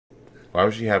Why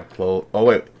would she have clothes? Oh,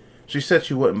 wait. She said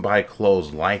she wouldn't buy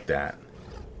clothes like that.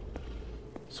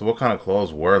 So what kind of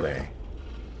clothes were they?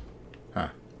 Huh.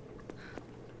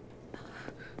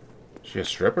 She a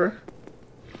stripper?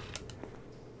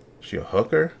 She a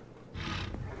hooker?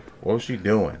 What was she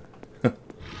doing? Okay.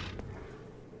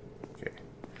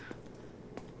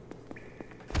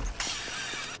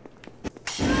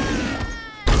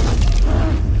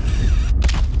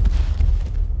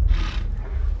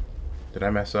 Did I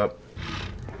mess up?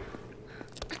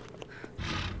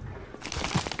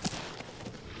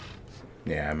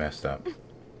 Yeah, I messed up.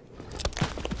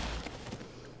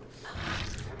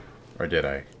 Or did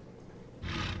I?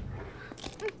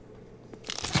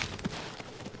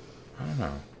 I don't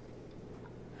know.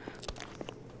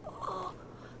 Oh,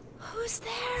 who's there?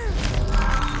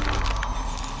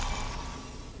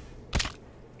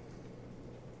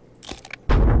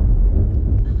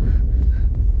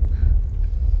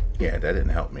 Yeah, that didn't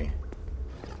help me.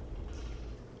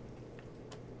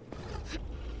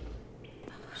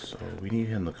 So we need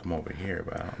him to come over here,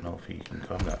 but I don't know if he can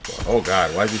come that far. Oh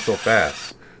god, why is he so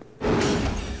fast?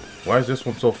 Why is this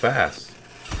one so fast?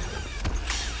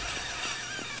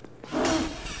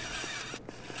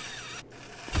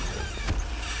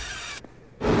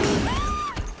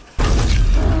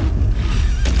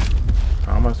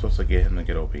 How am I supposed to get him to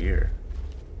get over here?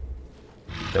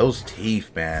 Those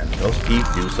teeth, man. Those teeth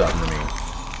do something to me.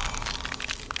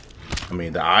 I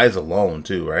mean, the eyes alone,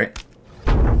 too, right?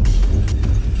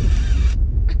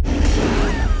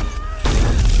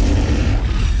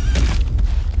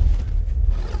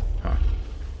 Huh.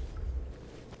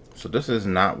 So this is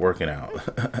not working out.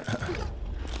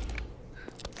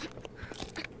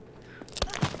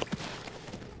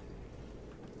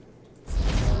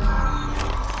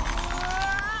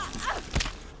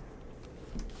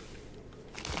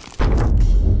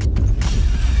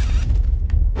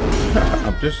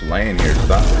 I'm just laying here,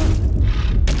 stop.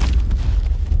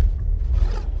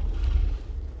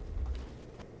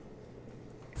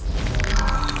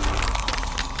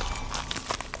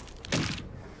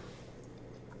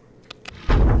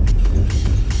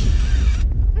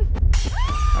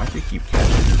 Why do you keep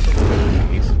catching me so quickly?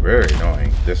 He's very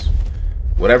annoying. This,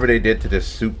 whatever they did to this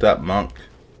souped up monk.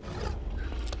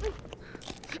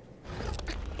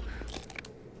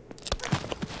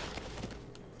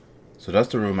 So that's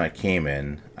the room I came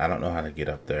in. I don't know how to get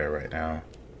up there right now.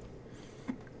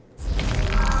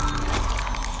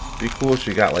 Be cool if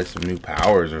she got like some new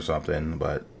powers or something,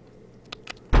 but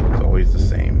it's always the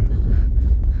same.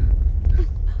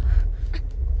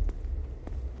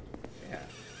 Yeah.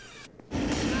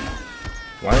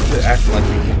 Why is it acting like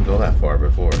you didn't go that far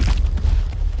before?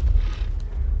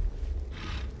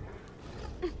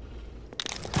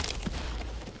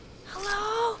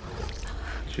 Hello?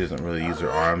 She doesn't really use her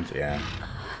arms, yeah.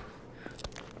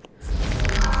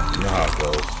 You know how it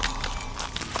goes.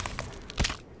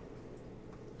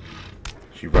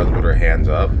 She runs with her hands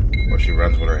up, or she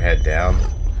runs with her head down.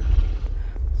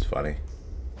 It's funny.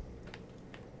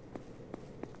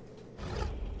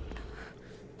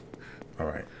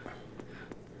 Alright.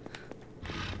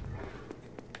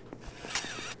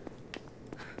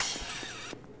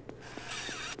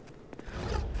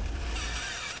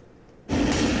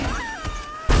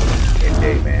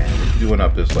 Gameday, man. What you doing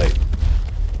up this late?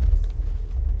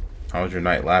 How was your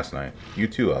night last night? You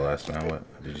too, last night.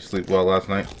 What? Did you sleep well last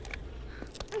night?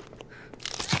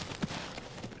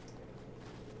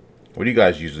 What do you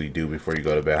guys usually do before you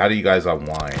go to bed? How do you guys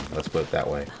unwind? Let's put it that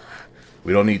way.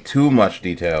 We don't need too much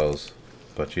details,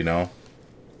 but you know.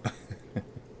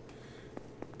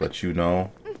 But you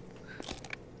know.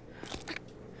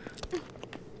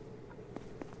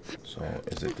 So,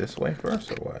 is it this way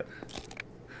first or what?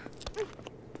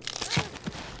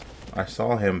 I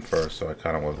saw him first, so I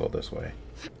kind of want to go this way.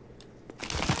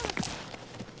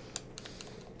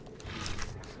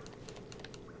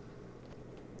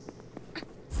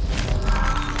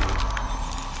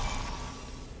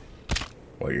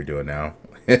 What you're doing now?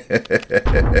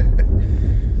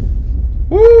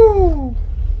 Woo!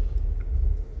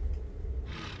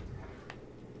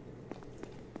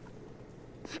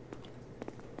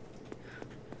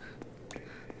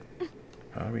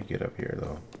 How do we get up here,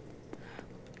 though?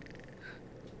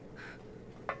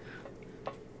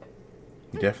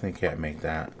 You definitely can't make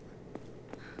that.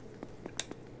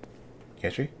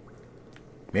 Can she?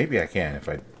 Maybe I can if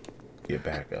I get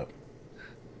back up.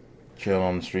 Chill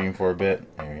on the stream for a bit.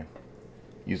 Maybe.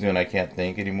 Usually when I can't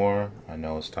think anymore, I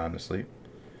know it's time to sleep.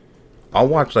 I'll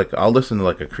watch I'll listen to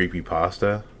like a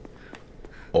creepypasta,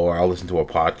 or I'll listen to a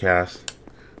podcast,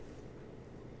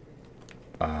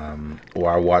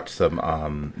 or I'll watch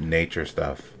some nature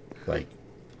stuff, like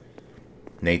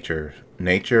nature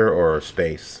or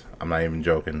space. I'm not even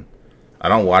joking. I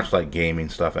don't watch like gaming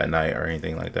stuff at night or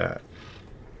anything like that.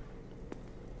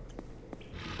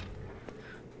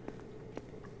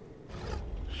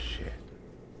 Shit.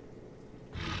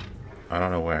 I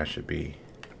don't know where I should be.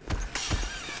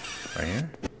 Right here?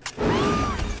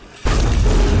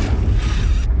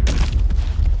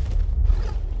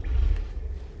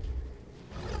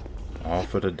 All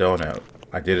for the donut.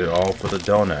 I did it all for the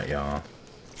donut, y'all.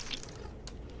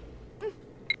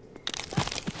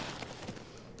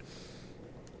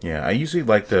 Yeah, I usually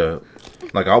like to,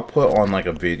 like, I'll put on like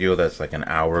a video that's like an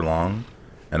hour long,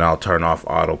 and I'll turn off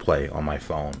autoplay on my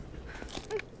phone.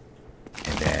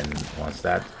 And then once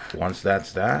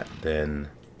that's that, then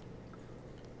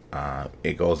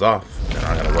it goes off. And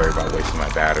I'm not gonna worry about wasting my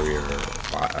battery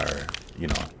or you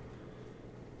know.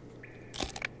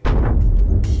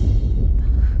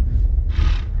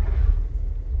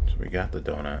 So we got the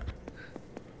donut.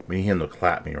 We need him to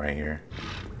clap me right here.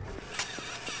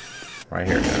 Right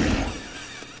here, guys.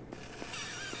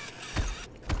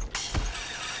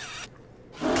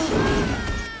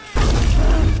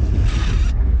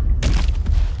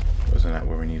 Wasn't that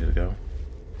where we needed to go?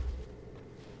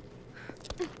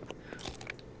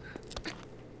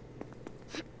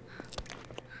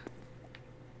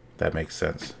 That makes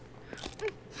sense.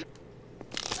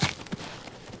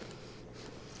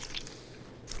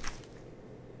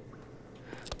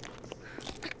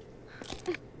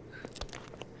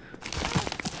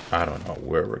 I don't know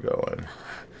where we're going.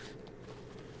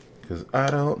 Cause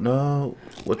I don't know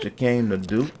what you came to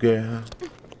do, girl.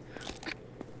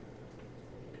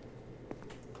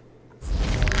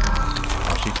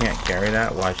 Oh, she can't carry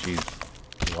that while she's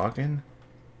walking?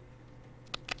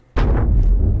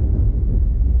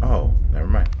 Oh, never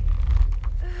mind.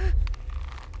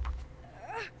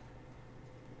 I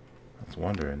was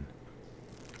wondering.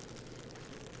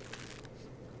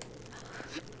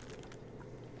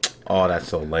 Oh, that's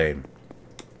so lame.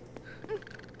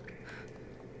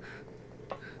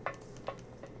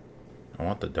 I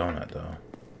want the donut, though.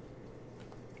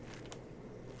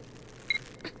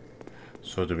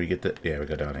 So, did we get the... Yeah, we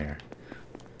go down here.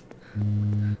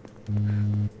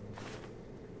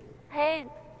 Hey,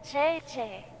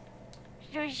 JJ.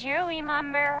 Do you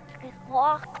remember the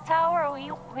clock tower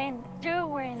we went to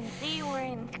when we were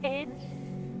in kids?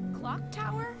 Clock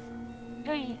tower?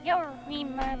 Do you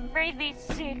remember the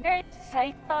secrets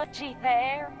I taught you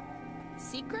there?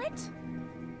 Secret?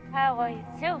 I was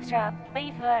so shocked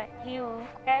before you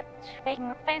kept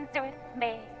being friends with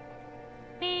me.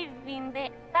 Leaving the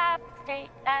top street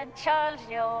and chose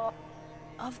you.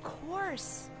 Of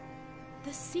course.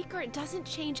 The secret doesn't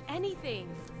change anything.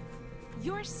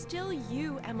 You're still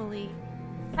you, Emily.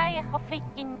 I hope we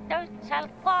can social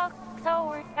clock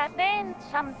tower again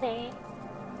someday.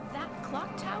 That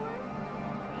clock tower?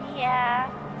 Yeah.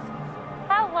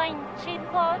 I want you to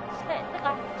watch the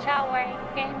clock tower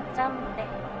again someday.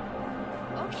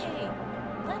 Okay,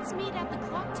 let's meet at the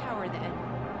clock tower then.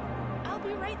 I'll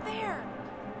be right there.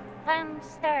 I'm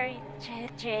sorry,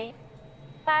 JJ.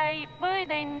 I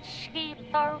wouldn't keep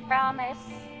our promise.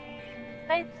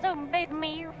 But so made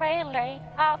me really,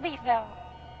 I'll be there.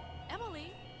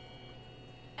 Emily?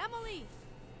 Emily!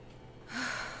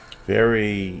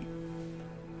 Very...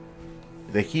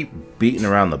 They keep beating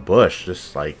around the bush.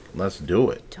 Just like, let's do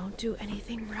it. Don't do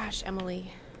anything rash,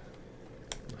 Emily.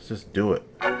 Let's just do it.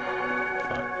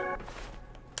 Fuck.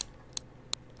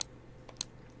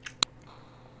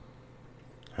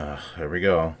 Here we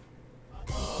go.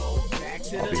 I'll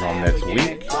be home next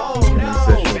week. And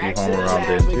said she'll be home around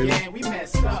then too.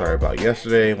 Sorry about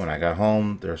yesterday. When I got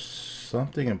home, there's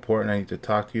something important I need to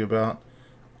talk to you about.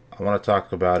 I want to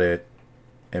talk about it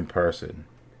in person.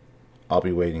 I'll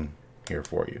be waiting here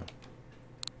for you.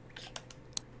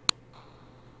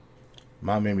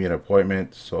 Mom made me an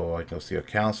appointment so I can go see a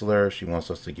counselor. She wants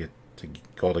us to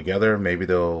go together. Maybe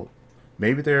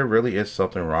there really is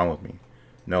something wrong with me.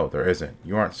 No, there isn't.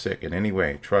 You aren't sick in any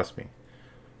way. Trust me.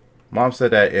 Mom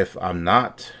said that if I'm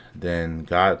not, then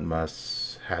God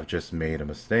must have just made a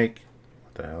mistake.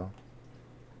 What the hell?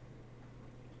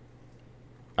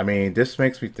 I mean, this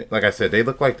makes me think, like I said, they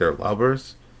look like they're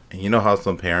lovers. And you know how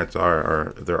some parents are,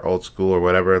 or they're old school or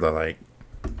whatever. They're like,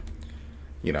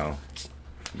 you know,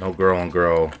 no girl on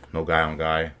girl, no guy on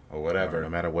guy, or whatever. No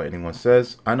matter what anyone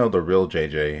says, I know the real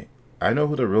JJ. I know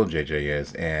who the real JJ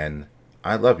is, and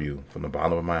I love you from the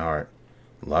bottom of my heart.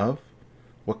 Love?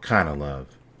 What kind of love?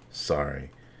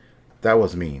 Sorry. That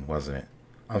was mean, wasn't it?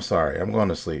 I'm sorry. I'm going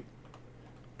to sleep.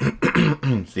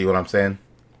 See what I'm saying?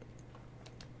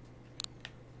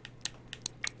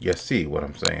 You see what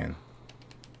I'm saying?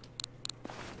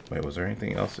 Wait, was there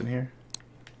anything else in here?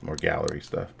 More gallery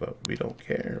stuff, but we don't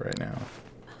care right now.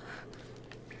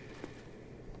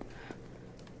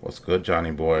 What's good,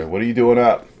 Johnny boy? What are you doing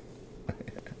up?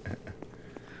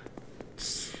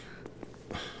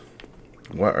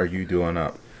 What are you doing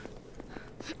up?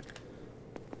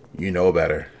 You know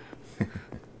better.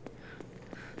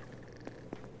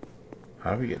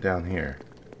 How do we get down here?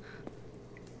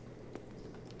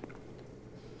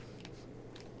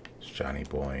 It's Johnny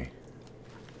boy.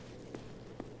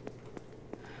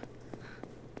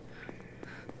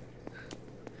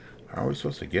 How are we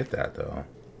supposed to get that though?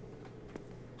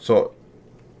 So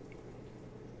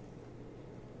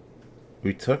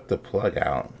we took the plug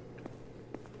out.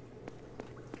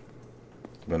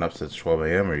 Been up since 12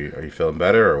 a.m. Are you feeling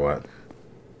better or what?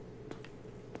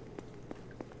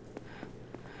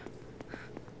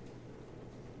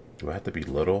 Do I have to be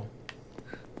little?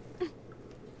 I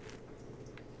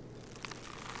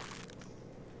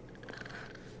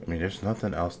mean, there's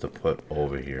nothing else to put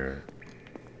over here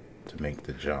to make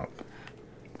the jump.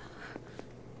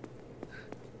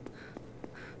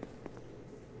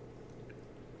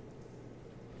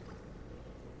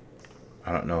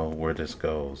 I don't know where this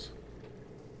goes.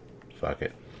 Fuck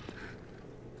it.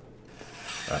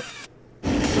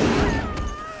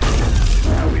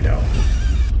 Now we know.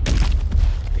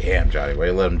 Damn, Johnny, why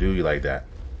you let him do you like that?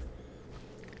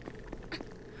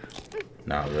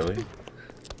 Not really?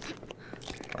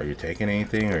 Are you taking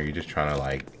anything, or are you just trying to,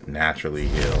 like, naturally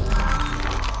heal?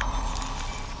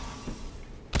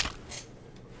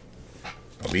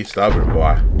 Don't be stubborn,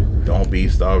 boy. Don't be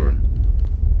stubborn.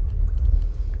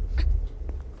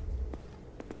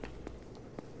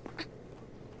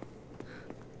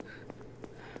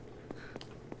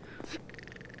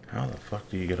 How the fuck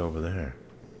do you get over there?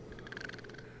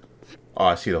 Oh,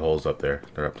 I see the holes up there.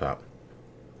 They're up top.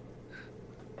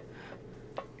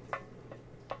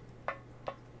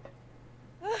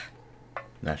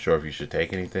 Not sure if you should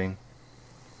take anything.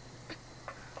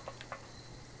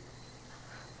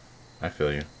 I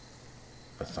feel you.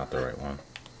 That's not the right one.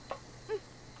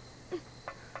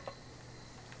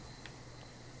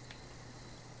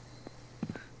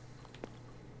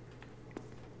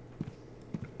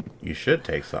 You should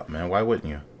take something, man. Why wouldn't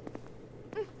you?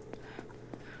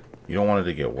 You don't want it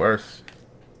to get worse.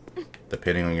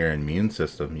 Depending on your immune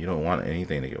system, you don't want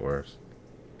anything to get worse.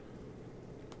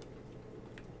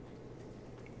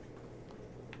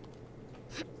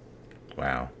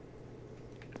 Wow.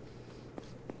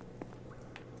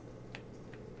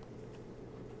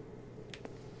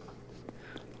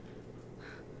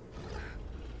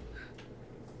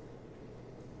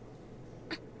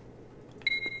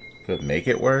 Could make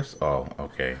it worse? Oh,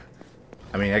 okay.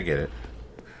 I mean, I get it.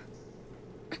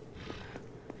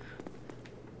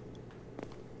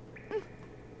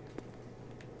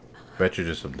 Bet you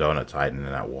just some donuts hiding in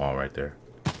that wall right there.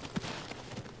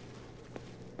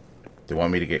 They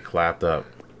want me to get clapped up.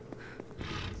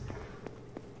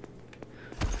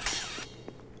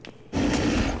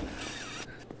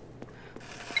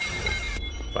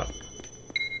 Fuck.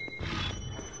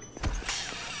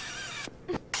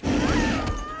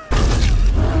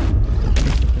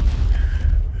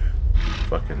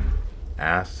 Fucking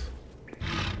ass.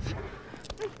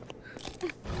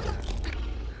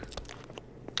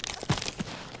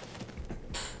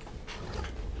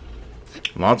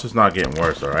 Monster's not getting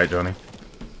worse, alright, Johnny?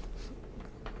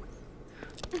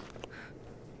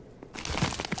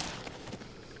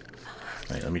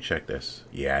 Wait, let me check this.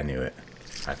 Yeah, I knew it.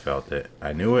 I felt it.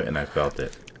 I knew it and I felt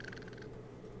it.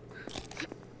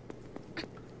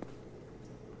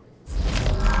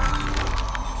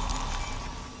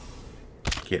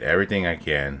 Get everything I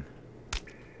can.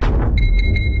 Come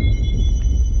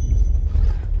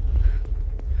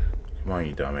on,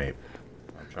 you dumb ape.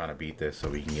 I'm trying to beat this so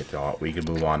we can get to all, we can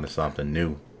move on to something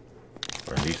new.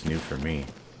 Or at least new for me.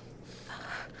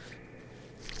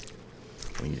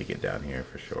 We need to get down here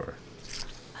for sure.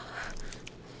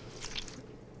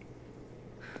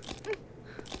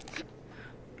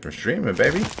 We're streaming,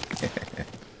 baby.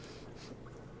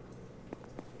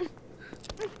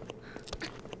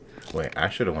 Wait, I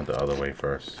should have went the other way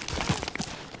first.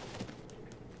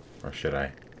 Or should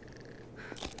I?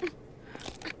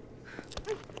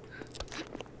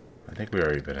 I think we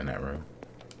already been in that room.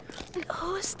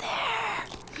 Who's there?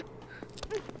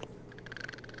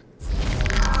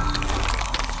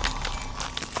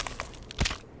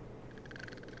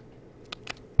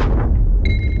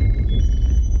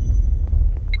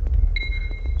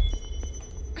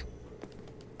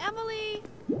 Emily!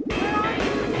 Where are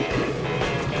you?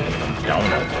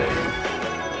 Donuts, baby.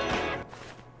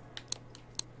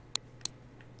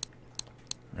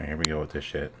 Alright, here we go with this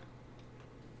shit.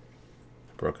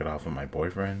 Broke it off with my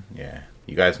boyfriend. Yeah.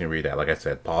 You guys can read that. Like I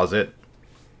said, pause it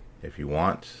if you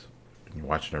want. You're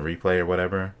watching a replay or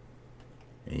whatever.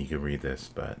 And you can read this,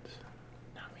 but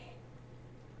not me.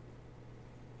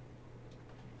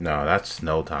 No, that's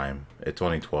snow time. It's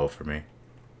only 12 for me.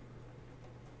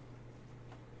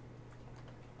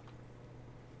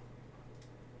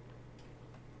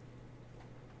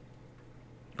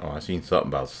 Oh, I seen something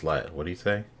about slut. What do you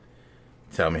say?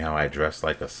 Tell me how I dress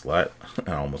like a slut.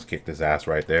 I almost kicked his ass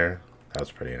right there. That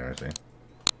was pretty interesting.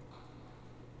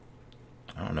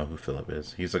 I don't know who Philip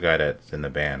is. He's the guy that's in the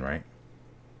band, right?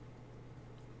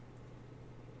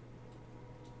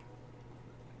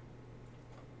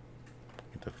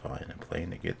 Get to fly in a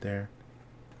plane to get there.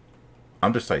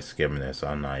 I'm just like skimming this.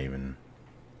 I'm not even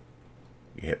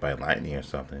get hit by lightning or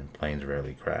something. Planes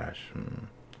rarely crash.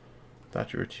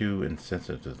 Thought you were too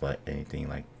insensitive to let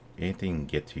anything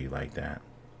get to you like that.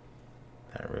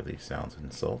 That really sounds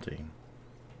insulting.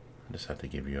 I just have to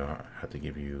give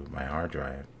you my hard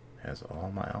drive. It has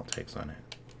all my outtakes on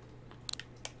it.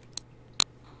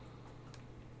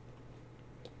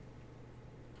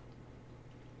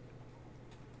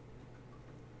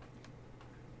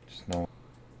 Just know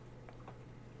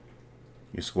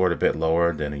you scored a bit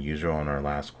lower than usual on our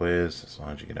last quiz. As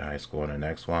long as you get a high score on the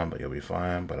next one, but you'll be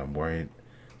fine. But I'm worried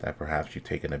that perhaps you've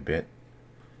taken a bit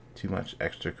too much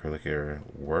extracurricular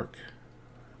work.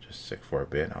 Just sick for a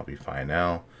bit. I'll be fine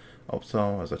now. Hope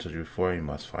so. As I told you before, you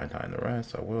must find time to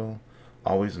rest. I will.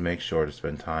 Always make sure to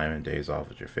spend time and days off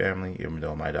with your family. Even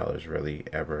though my daughter really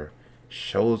ever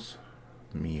shows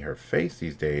me her face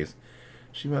these days,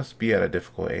 she must be at a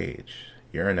difficult age.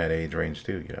 You're in that age range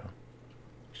too, you know.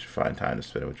 You should find time to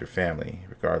spend it with your family,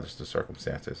 regardless of the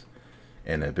circumstances.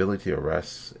 And the ability to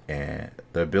rest and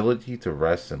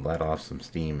let off some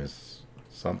steam is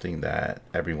something that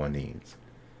everyone needs.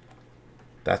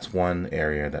 That's one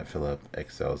area that Philip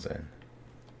excels in.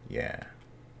 Yeah.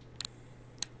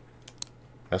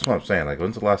 That's what I'm saying. Like,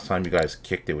 when's the last time you guys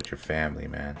kicked it with your family,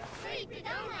 man?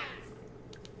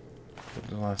 When's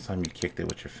the last time you kicked it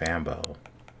with your fambo?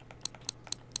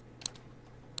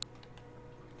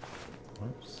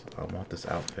 Whoops. I want this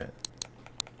outfit.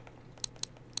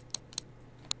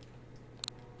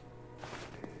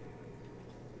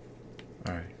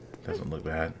 Alright. Doesn't look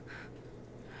bad.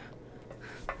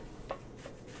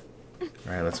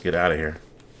 Alright, let's get out of here.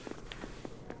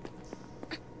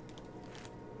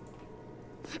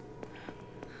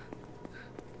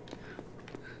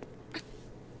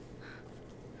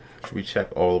 Should we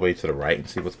check all the way to the right and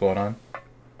see what's going on?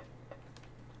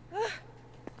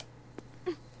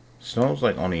 Snow's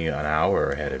like only an hour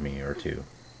ahead of me or two.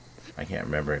 I can't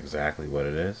remember exactly what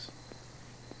it is.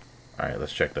 Alright,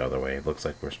 let's check the other way. It looks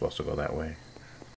like we're supposed to go that way.